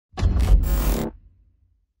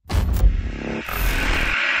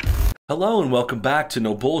Hello and welcome back to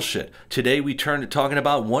No Bullshit. Today we turn to talking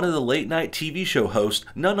about one of the late night TV show hosts,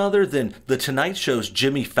 none other than The Tonight Show's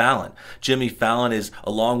Jimmy Fallon. Jimmy Fallon is,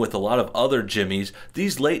 along with a lot of other Jimmys,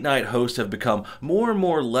 these late night hosts have become more and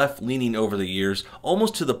more left leaning over the years,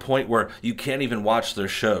 almost to the point where you can't even watch their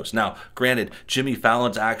shows. Now, granted, Jimmy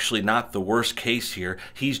Fallon's actually not the worst case here.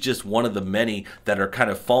 He's just one of the many that are kind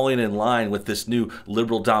of falling in line with this new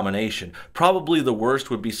liberal domination. Probably the worst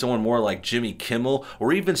would be someone more like Jimmy Kimmel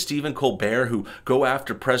or even Stephen Colbert, who go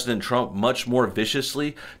after President Trump much more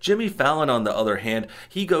viciously. Jimmy Fallon, on the other hand,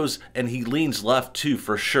 he goes and he leans left too,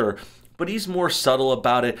 for sure. But he's more subtle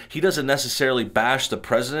about it. He doesn't necessarily bash the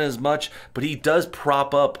president as much, but he does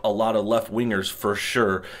prop up a lot of left-wingers for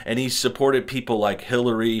sure. And he's supported people like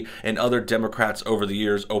Hillary and other Democrats over the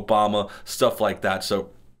years, Obama, stuff like that. So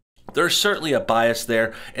there's certainly a bias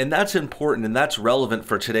there, and that's important and that's relevant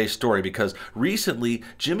for today's story because recently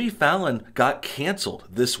Jimmy Fallon got canceled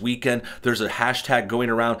this weekend. There's a hashtag going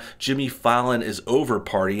around, Jimmy Fallon is over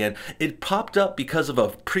party, and it popped up because of a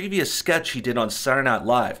previous sketch he did on Saturday Night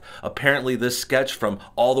Live. Apparently this sketch from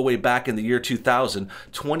all the way back in the year 2000,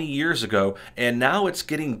 20 years ago, and now it's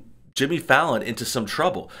getting Jimmy Fallon into some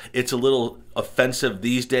trouble. It's a little offensive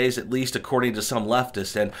these days, at least according to some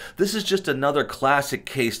leftists, and this is just another classic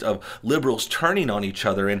case of liberals turning on each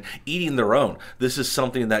other and eating their own. This is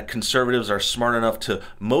something that conservatives are smart enough to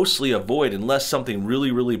mostly avoid unless something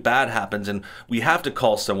really bad happens and we have to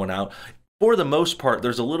call someone out. For the most part,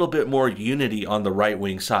 there's a little bit more unity on the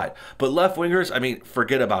right-wing side. But left-wingers, I mean,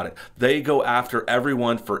 forget about it. They go after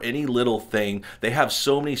everyone for any little thing. They have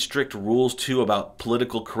so many strict rules, too, about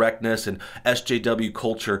political correctness and SJW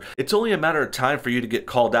culture. It's only a matter of time for you to get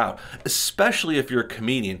called out, especially if you're a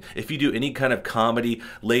comedian. If you do any kind of comedy,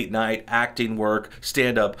 late-night, acting work,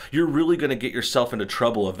 stand-up, you're really going to get yourself into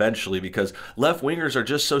trouble eventually because left-wingers are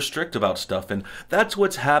just so strict about stuff. And that's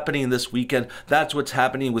what's happening this weekend. That's what's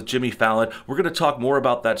happening with Jimmy Fallon. We're going to talk more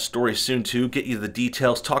about that story soon too, get you the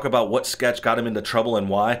details, talk about what sketch got him into trouble and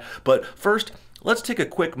why. But first, let's take a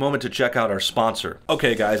quick moment to check out our sponsor.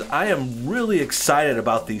 Okay guys, I am really excited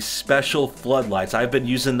about these special floodlights. I've been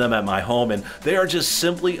using them at my home and they are just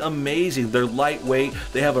simply amazing. They're lightweight,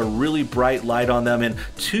 they have a really bright light on them and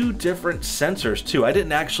two different sensors too. I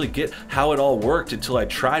didn't actually get how it all worked until I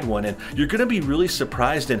tried one, and you're gonna be really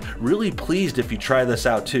surprised and really pleased if you try this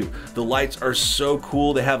out too. The lights are so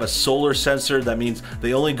cool. They have a solar sensor, that means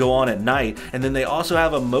they only go on at night, and then they also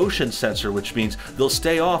have a motion sensor, which means they'll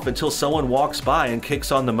stay off until someone walks by and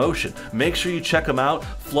kicks on the motion. Make sure you check them out.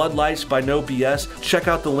 Floodlights by NoBS. Check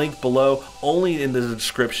out the link below, only in the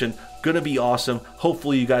description. Gonna be awesome.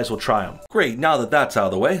 Hopefully you guys will try them. Great, now that that's out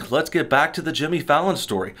of the way, let's get back to the Jimmy Fallon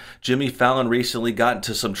story. Jimmy Fallon recently got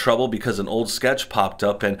into some trouble because an old sketch popped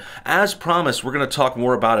up, and as promised, we're gonna talk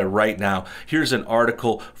more about it right now. Here's an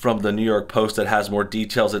article from the New York Post that has more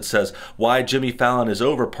details. It says, why Jimmy Fallon is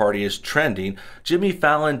over party is trending. Jimmy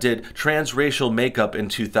Fallon did transracial makeup in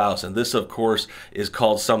 2000. This, of course, is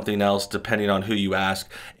called something else depending on who you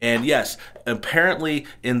ask. And yes, apparently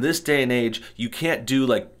in this day and age, you can't do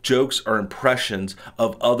like jokes or impressions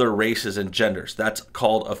of other races and genders. That's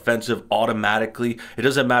called offensive automatically. It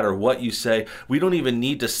doesn't matter what you say. We don't even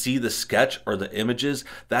need to see the sketch or the images.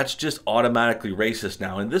 That's just automatically racist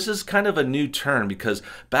now. And this is kind of a new turn because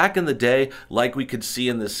back in the day, like we could see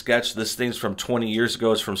in this sketch, this thing's from 20 years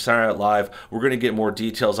ago, it's from Saturday Night Live. We're going to get more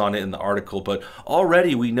details on it in the article, but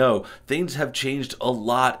already we know things have changed a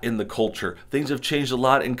lot in the culture. Things have changed a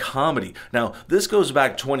lot in comedy. Now, this goes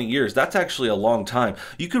back 20 years. That's actually a long time.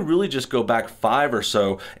 You could really just go back 5 or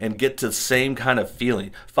so and get to the same kind of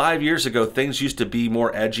feeling. 5 years ago, things used to be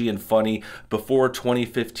more edgy and funny. Before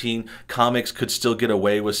 2015, comics could still get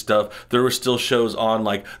away with stuff. There were still shows on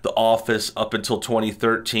like The Office up until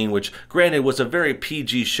 2013, which granted was a very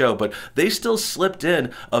PG show, but they still slipped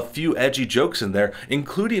in a few edgy jokes in there,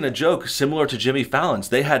 including a joke similar to Jimmy Fallon's.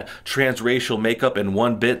 They had transracial makeup in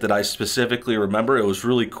one bit that I specifically remember. It was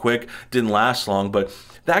really quick, didn't last long, but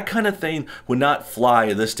that kind of thing would not fly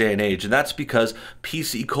in this day and age, and that's because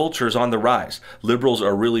PC culture is on the rise. Liberals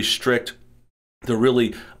are really strict. They're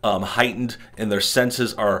really heightened, and their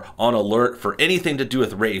senses are on alert for anything to do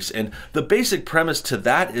with race. And the basic premise to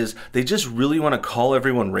that is they just really want to call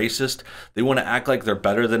everyone racist. They want to act like they're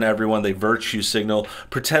better than everyone. They virtue signal,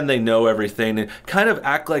 pretend they know everything, and kind of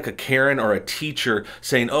act like a Karen or a teacher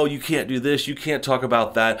saying, oh, you can't do this, you can't talk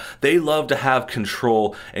about that. They love to have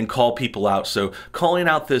control and call people out. So calling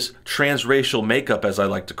out this transracial makeup, as I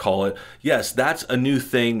like to call it, yes, that's a new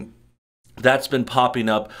thing That's been popping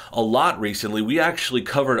up a lot recently. We actually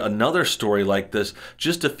covered another story like this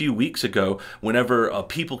just a few weeks ago whenever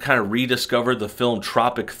people kind of rediscovered the film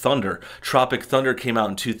Tropic Thunder. Tropic Thunder came out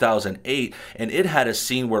in 2008, and it had a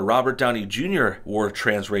scene where Robert Downey Jr. wore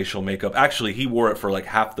transracial makeup. Actually, he wore it for like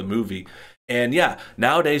half the movie. And yeah,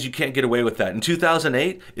 nowadays you can't get away with that. In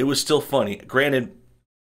 2008, it was still funny. Granted,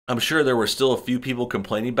 I'm sure there were still a few people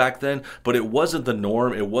complaining back then, but it wasn't the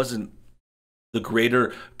norm. It wasn't the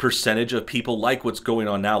greater percentage of people like what's going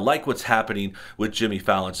on now, like what's happening with Jimmy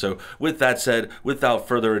Fallon. So with that said, without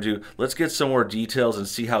further ado, let's get some more details and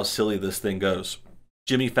see how silly this thing goes.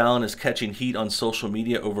 Jimmy Fallon is catching heat on social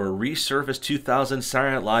media over a resurfaced 2000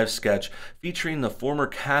 Saturday Night Live sketch featuring the former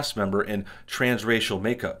cast member in transracial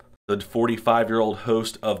makeup. The 45-year-old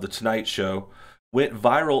host of The Tonight Show went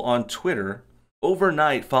viral on Twitter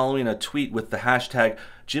overnight following a tweet with the hashtag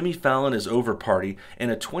Jimmy Fallon is over party and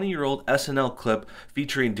a 20-year-old SNL clip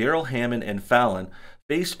featuring Daryl Hammond and Fallon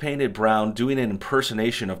face painted brown doing an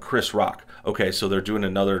impersonation of Chris Rock. Okay, so they're doing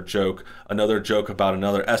another joke about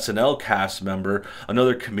another SNL cast member,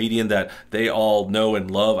 another comedian that they all know and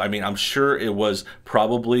love. I mean, I'm sure it was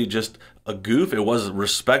probably just a goof. It wasn't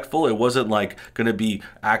respectful. It wasn't like going to be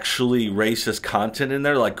actually racist content in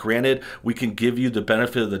there. Like, granted, we can give you the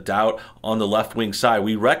benefit of the doubt on the left-wing side.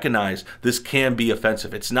 We recognize this can be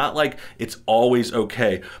offensive. It's not like it's always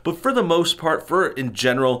okay. But for the most part, in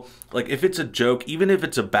general, like if it's a joke, even if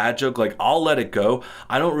it's a bad joke, like I'll let it go.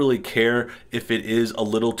 I don't really care if it is a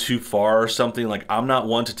little too far or something. Like, I'm not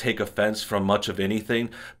one to take offense from much of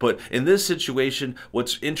anything. But in this situation,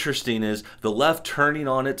 what's interesting is the left turning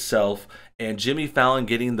on itself and Jimmy Fallon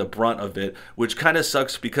getting the brunt of it, which kind of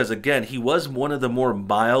sucks because, again, he was one of the more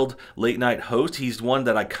mild late night hosts. He's one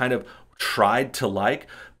that I kind of tried to like,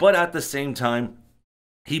 but at the same time,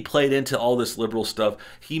 he played into all this liberal stuff.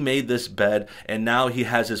 He made this bed, and now he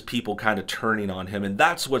has his people kind of turning on him. And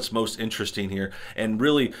that's what's most interesting here. And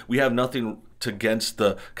really, we have nothing against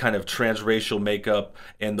the kind of transracial makeup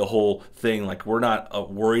and the whole thing. Like, we're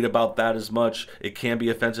not worried about that as much. It can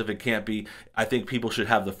be offensive. It can't be. I think people should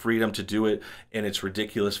have the freedom to do it, and it's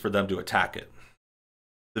ridiculous for them to attack it.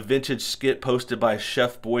 The vintage skit posted by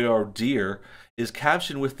Chef Boyardee is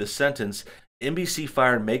captioned with the sentence, NBC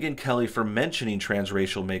fired Megyn Kelly for mentioning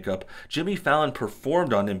transracial makeup. Jimmy Fallon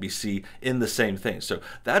performed on NBC in the same thing. So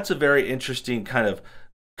that's a very interesting kind of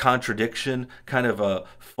contradiction, kind of a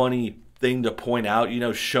funny thing to point out, you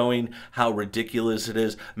know, showing how ridiculous it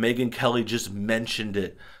is. Megyn Kelly just mentioned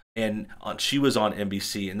it, and she was on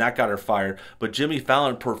NBC, and that got her fired. But Jimmy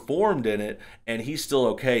Fallon performed in it, and he's still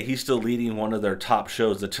okay. He's still leading one of their top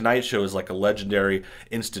shows. The Tonight Show is like a legendary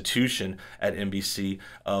institution at NBC.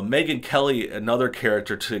 Megyn Kelly, another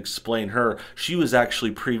character to explain her, she was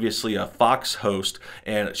actually previously a Fox host,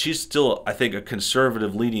 and she's still, I think, a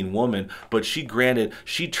conservative leading woman, but she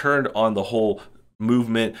turned on the whole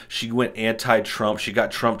movement. She went anti-Trump. She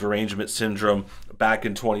got Trump derangement syndrome back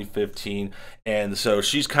in 2015, and so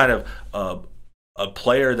she's kind of a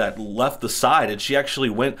player that left the side, and she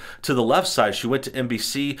actually went to the left side. She went to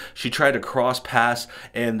NBC. She tried to cross pass,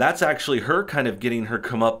 and that's actually her kind of getting her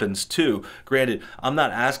comeuppance too. Granted, I'm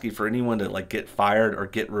not asking for anyone to like get fired or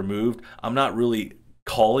get removed. I'm not really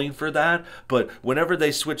calling for that, but whenever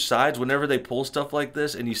they switch sides, whenever they pull stuff like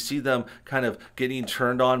this and you see them kind of getting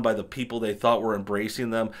turned on by the people they thought were embracing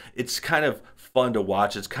them, it's kind of fun to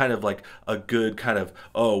watch. It's kind of like a good kind of,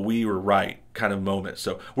 oh, we were right kind of moment.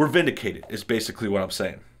 So we're vindicated is basically what I'm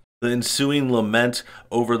saying. The ensuing lament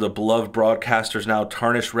over the beloved broadcaster's now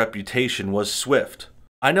tarnished reputation was swift.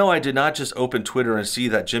 I know I did not just open Twitter and see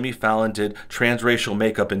that Jimmy Fallon did transracial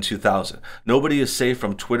makeup in 2000. Nobody is safe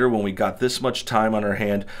from Twitter when we got this much time on our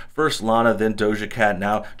hand. First Lana, then Doja Cat,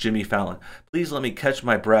 now Jimmy Fallon. Please let me catch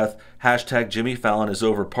my breath. Hashtag Jimmy Fallon is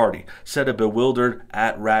over party, said a bewildered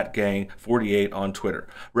 @RatGang48 on Twitter.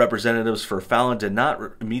 Representatives for Fallon did not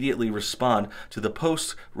immediately respond to the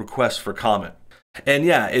post's request for comment. And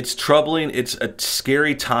yeah, it's troubling. It's a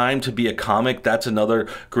scary time to be a comic. That's another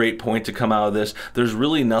great point to come out of this. There's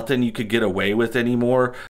really nothing you could get away with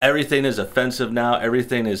anymore. Everything is offensive now.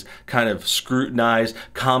 Everything is kind of scrutinized.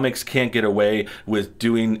 Comics can't get away with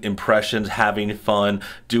doing impressions, having fun,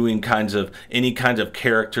 doing any kinds of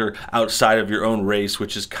character outside of your own race,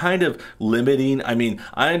 which is kind of limiting. I mean,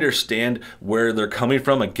 I understand where they're coming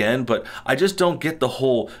from again, but I just don't get the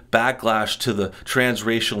whole backlash to the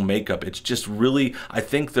transracial makeup. It's just really, I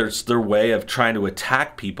think there's their way of trying to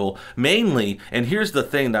attack people mainly. And here's the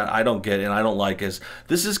thing that I don't get and I don't like is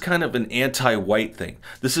this is kind of an anti-white thing.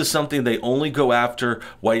 This is something they only go after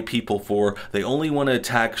white people for. They only want to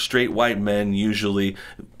attack straight white men, usually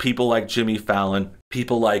people like Jimmy Fallon.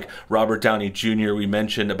 People like Robert Downey Jr., we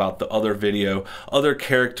mentioned about the other video, other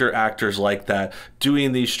character actors like that,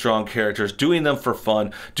 doing these strong characters, doing them for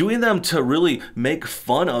fun, doing them to really make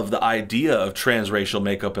fun of the idea of transracial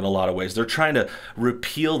makeup in a lot of ways. They're trying to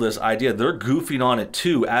repeal this idea. They're goofing on it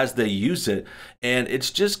too as they use it. And it's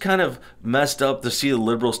just kind of messed up to see the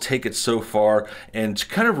liberals take it so far and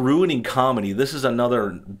kind of ruining comedy. This is another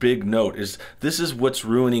big note, is this is what's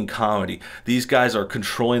ruining comedy. These guys are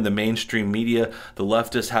controlling the mainstream media. The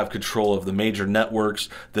leftists have control of the major networks,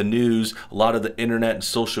 the news, a lot of the internet and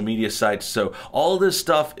social media sites. So all this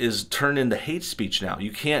stuff is turned into hate speech now.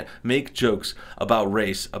 You can't make jokes about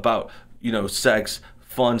race, about, sex,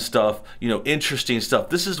 fun stuff, interesting stuff.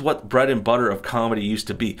 This is what bread and butter of comedy used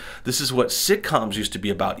to be. This is what sitcoms used to be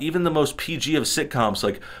about. Even the most PG of sitcoms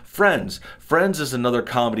like Friends. Friends is another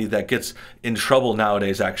comedy that gets in trouble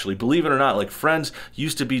nowadays, actually. Believe it or not, like Friends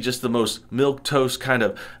used to be just the most milquetoast kind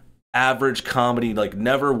of average comedy, like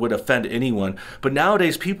never would offend anyone. But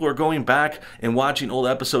nowadays people are going back and watching old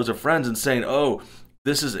episodes of Friends and saying, oh,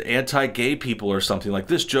 this is anti-gay people or something, like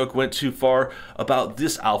this joke went too far about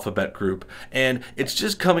this alphabet group. And it's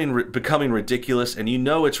just becoming ridiculous. And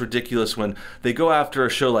it's ridiculous when they go after a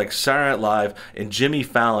show like Saturday Night Live and Jimmy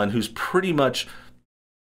Fallon, who's pretty much,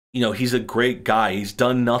 he's a great guy. He's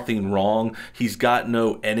done nothing wrong. He's got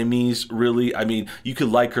no enemies, really. I mean, you could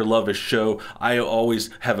like or love his show. I always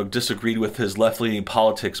have disagreed with his left-leaning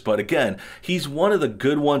politics, but again, he's one of the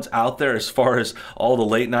good ones out there as far as all the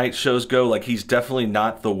late-night shows go. Like, he's definitely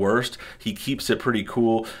not the worst. He keeps it pretty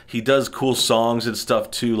cool. He does cool songs and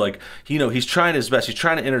stuff, too. Like, he's trying his best. He's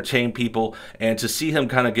trying to entertain people, and to see him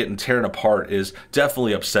kind of getting torn apart is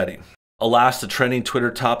definitely upsetting. Alas, the trending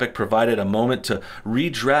Twitter topic provided a moment to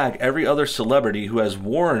re-drag every other celebrity who has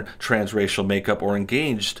worn transracial makeup or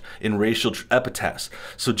engaged in racial epithets.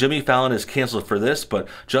 So Jimmy Fallon is canceled for this, but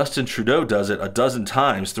Justin Trudeau does it a dozen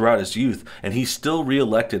times throughout his youth, and he's still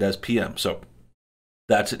re-elected as PM. So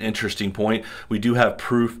that's an interesting point. We do have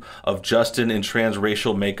proof of Justin in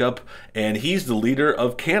transracial makeup, and he's the leader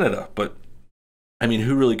of Canada. But, I mean,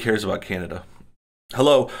 who really cares about Canada?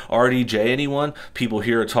 Hello, RDJ, anyone? People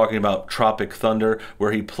here are talking about Tropic Thunder,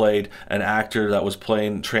 where he played an actor that was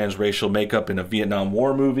playing transracial makeup in a Vietnam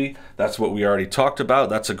War movie. That's what we already talked about.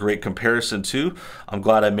 That's a great comparison too. I'm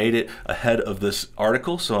glad I made it ahead of this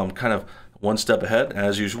article, so I'm kind of one step ahead,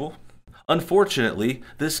 as usual. Unfortunately,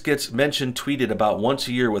 this gets mentioned, tweeted about once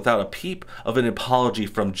a year without a peep of an apology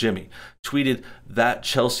from Jimmy. Tweeted that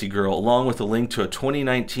Chelsea girl, along with a link to a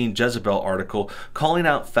 2019 Jezebel article calling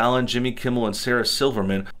out Fallon, Jimmy Kimmel, and Sarah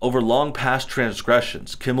Silverman over long past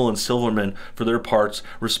transgressions. Kimmel and Silverman, for their parts,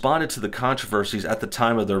 responded to the controversies at the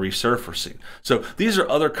time of their resurfacing. So these are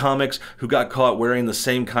other comics who got caught wearing the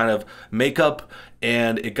same kind of makeup,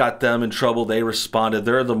 and it got them in trouble. They responded.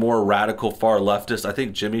 They're the more radical far leftists. I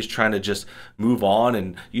think Jimmy's trying to just move on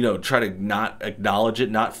and, try to not acknowledge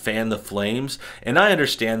it, not fan the flames. And I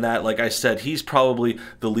understand that. Like I said, he's probably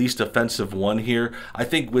the least offensive one here. I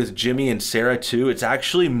think with Jimmy and Sarah too, it's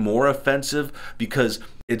actually more offensive because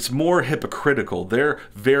it's more hypocritical. They're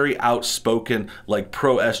very outspoken, like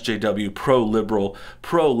pro-SJW, pro-liberal,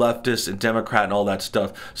 pro-leftist, and Democrat, and all that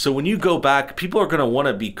stuff. So when you go back, people are going to want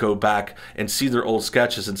to go back and see their old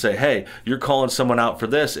sketches and say, hey, you're calling someone out for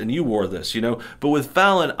this, and you wore this, But with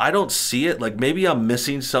Fallon, I don't see it. Like, maybe I'm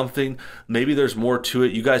missing something. Maybe there's more to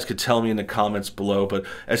it. You guys could tell me in the comments below. But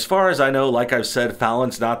as far as I know, like I've said,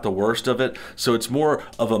 Fallon's not the worst of it. So it's more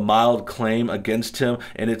of a mild claim against him.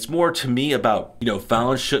 And it's more, to me, about,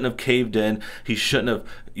 Fallon shouldn't have caved in. He shouldn't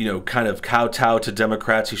have, kind of kowtowed to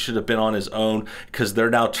Democrats. He should have been on his own because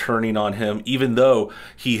they're now turning on him, even though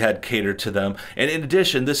he had catered to them. And in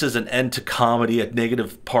addition, this is an end to comedy, a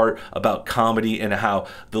negative part about comedy and how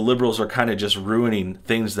the liberals are kind of just ruining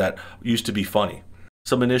things that used to be funny.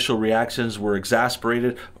 Some initial reactions were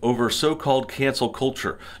exasperated over so-called cancel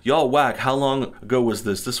culture. Y'all whack, how long ago was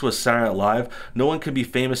this? This was Saturday Night Live. No one can be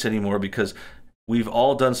famous anymore because we've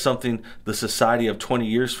all done something the society of 20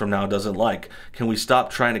 years from now doesn't like. Can we stop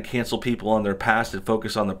trying to cancel people on their past and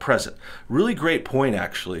focus on the present? Really great point,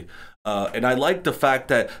 actually. And I like the fact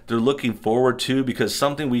that they're looking forward to, because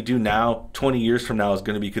something we do now, 20 years from now, is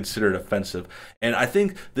going to be considered offensive. And I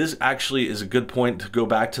think this actually is a good point to go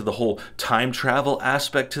back to the whole time travel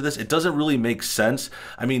aspect to this. It doesn't really make sense.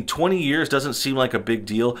 I mean, 20 years doesn't seem like a big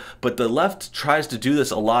deal, but the left tries to do this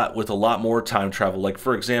a lot with a lot more time travel. Like,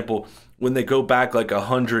 for example, when they go back like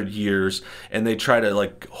 100 years and they try to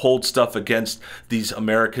like hold stuff against these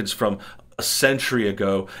Americans from a century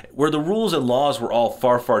ago, where the rules and laws were all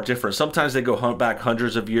far, far different. Sometimes they go back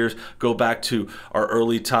hundreds of years, go back to our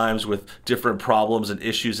early times with different problems and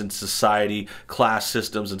issues in society, class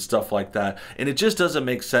systems and stuff like that. And it just doesn't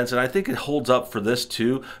make sense. And I think it holds up for this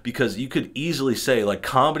too, because you could easily say like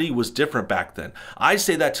comedy was different back then. I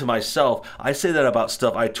say that to myself. I say that about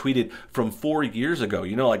stuff I tweeted from 4 years ago.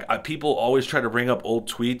 You know, like people always try to bring up old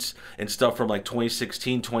tweets and stuff from like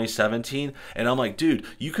 2016, 2017. And I'm like, dude,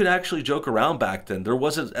 you could actually joke around back then. There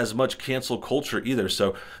wasn't as much cancel culture either.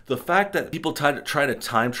 So the fact that people try to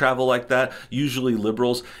time travel like that, usually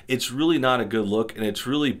liberals, it's really not a good look, and it's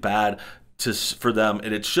really bad for them,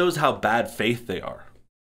 and it shows how bad faith they are.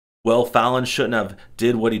 Well, Fallon shouldn't have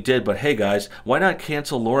did what he did, but hey guys, why not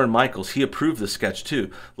cancel Lorne Michaels? He approved the sketch too.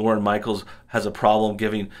 Lorne Michaels has a problem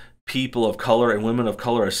giving people of color and women of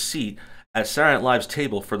color a seat at Saturday Night Live's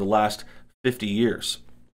table for the last 50 years.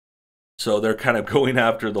 So they're kind of going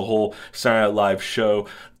after the whole Saturday Night Live show.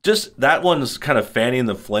 Just that one's kind of fanning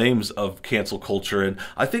the flames of cancel culture. And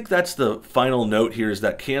I think that's the final note here, is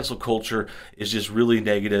that cancel culture is just really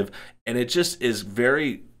negative, and it just is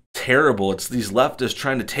very terrible. It's these leftists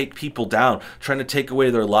trying to take people down, trying to take away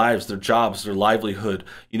their lives, their jobs, their livelihood,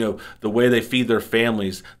 you know, the way they feed their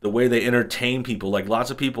families, the way they entertain people. Like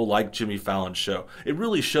lots of people like Jimmy Fallon's show. It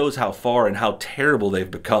really shows how far and how terrible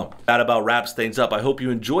they've become. That about wraps things up. I hope you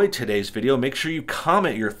enjoyed today's video. Make sure you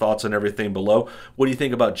comment your thoughts on everything below. What do you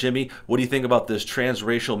think about Jimmy? What do you think about this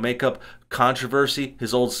transracial makeup controversy,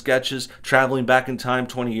 his old sketches, traveling back in time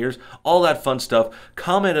 20 years, all that fun stuff?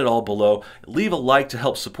 Comment it all below. Leave a like to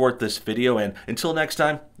help support this video, and until next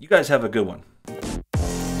time, you guys have a good one.